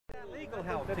legal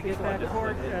help to get that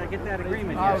court, get that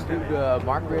agreement?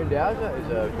 Mark Randazza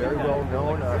is a very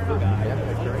well-known First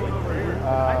Amendment attorney.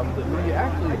 We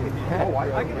actually had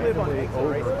randomly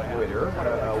over Twitter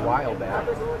a while back.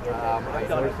 I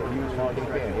noticed that he was from Cape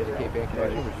Ann. He has a Cape Ann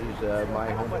connection, which is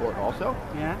my home court also.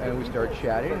 Yeah. And we started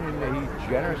chatting, and he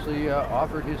generously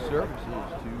offered his services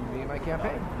to me and my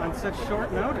campaign. On such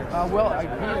short notice? Well, he's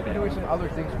been doing some other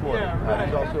things for me.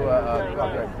 He's also a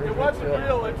copyright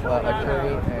infringement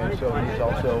attorney, and so he's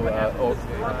also, over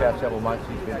the past several months,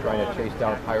 he's been trying to chase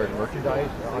down pirate merchandise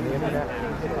on the internet.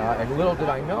 And little did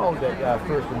I know that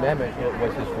First Amendment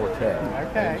was his forte.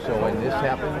 Okay. And so when this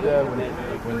happened,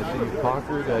 when the city of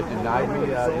Concord denied me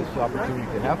this opportunity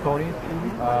to have ponies,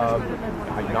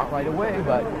 not right away,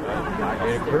 but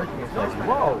it occurred to me, it's like,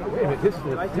 whoa, wait a minute, this is a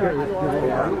serious deal.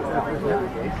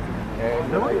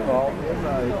 And I called him,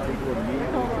 people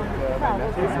immediately took my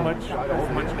message. As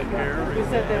much care. You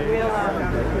said that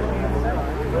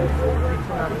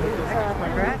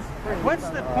what's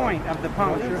the point of the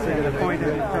ponies and the point of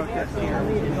the protest here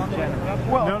in general?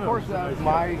 Well, of course,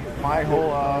 my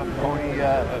whole pony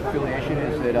affiliation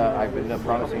is that I've been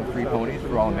promising free ponies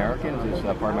for all Americans as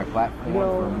part of my platform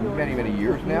for many, many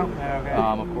years now. Okay.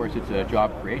 Of course, it's a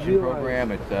job creation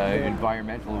program, it's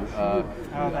environmental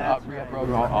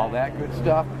program, all that good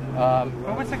stuff.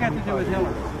 But what's that got to do with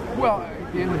Hillary? Well,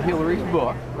 in Hillary's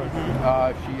book,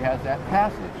 she has that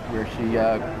passage where she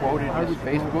quoted this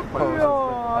Facebook post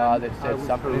that said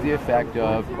something to the effect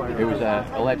of, it was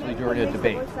allegedly during a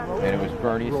debate, and it was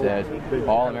Bernie says,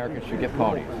 all Americans should get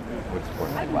ponies, which of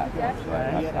course my platform, so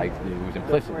it was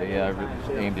implicitly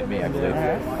aimed at me, I believe.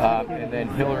 And then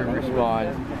Hillary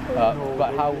responds,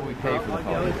 but how will we pay for the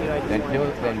ponies?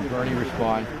 Then Bernie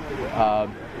responds,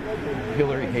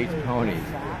 Hillary hates ponies.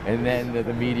 And then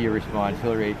the media responds,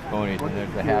 Hillary hates ponies, and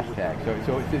there's the hashtag.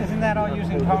 So isn't that all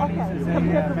using ponies as a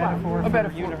metaphor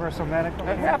for universal medical?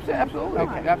 Absolutely,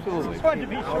 okay. Absolutely. Just wanted to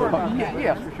be sure about that.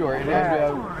 Yes, for sure.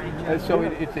 And so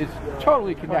it's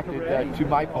totally connected to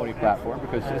my pony platform,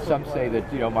 because some say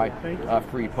that my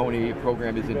free pony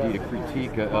program is indeed a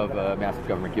critique of massive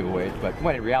government giveaways, but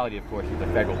when in reality, of course, it's a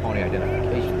federal pony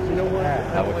identification system.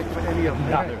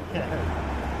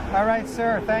 All right,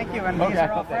 sir. Thank you. And these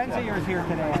are all friends of yours here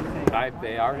today.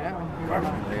 They are now.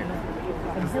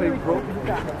 They broke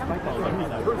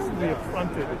personally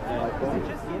affronted.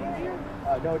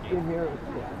 No, it's in here.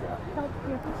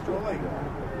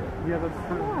 Yeah, that's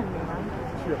true.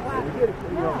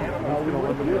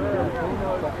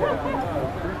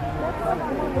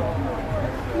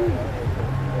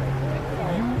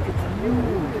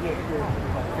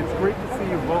 It's great to see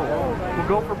you both. We'll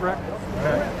go for breakfast.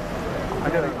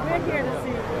 Okay. We're here to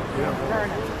see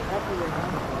Berners.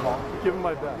 Give him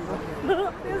my best.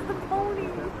 There's the pony.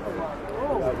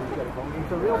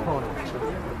 It's a real pony.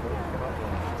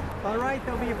 All right,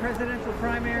 there'll be a presidential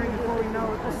primary before we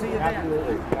know it. We'll see you then.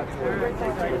 Absolutely.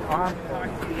 All right,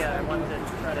 thank you. Yeah, I wanted to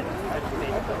try to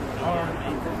educate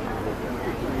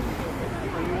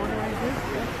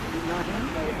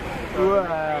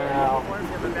Wow.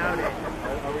 about it.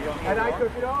 And I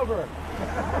took it over.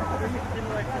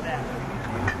 Similar to that.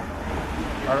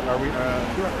 Are we?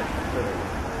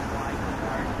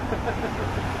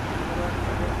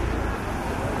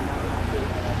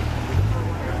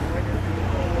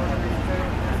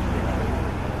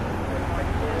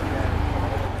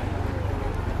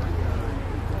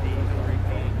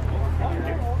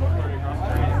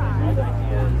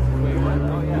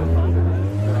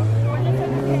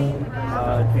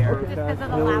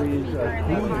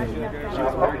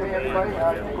 Okay, everybody,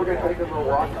 we're going to take a little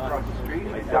walk across the street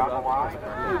down the line.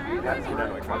 Looking out of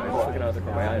the corner of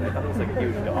my eye, and I thought it was like a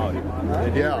huge dog. I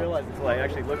didn't realize until I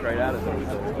actually looked right at it.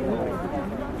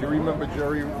 Do you remember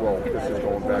Jerry? Well, this is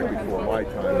going back before my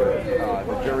time.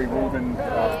 The Jerry Rubin,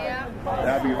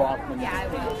 Abby Hoffman. They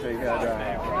had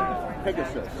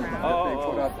Pegasus that they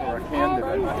put up for a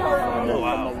candidate. And the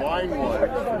line was,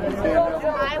 you can't have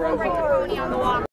a president.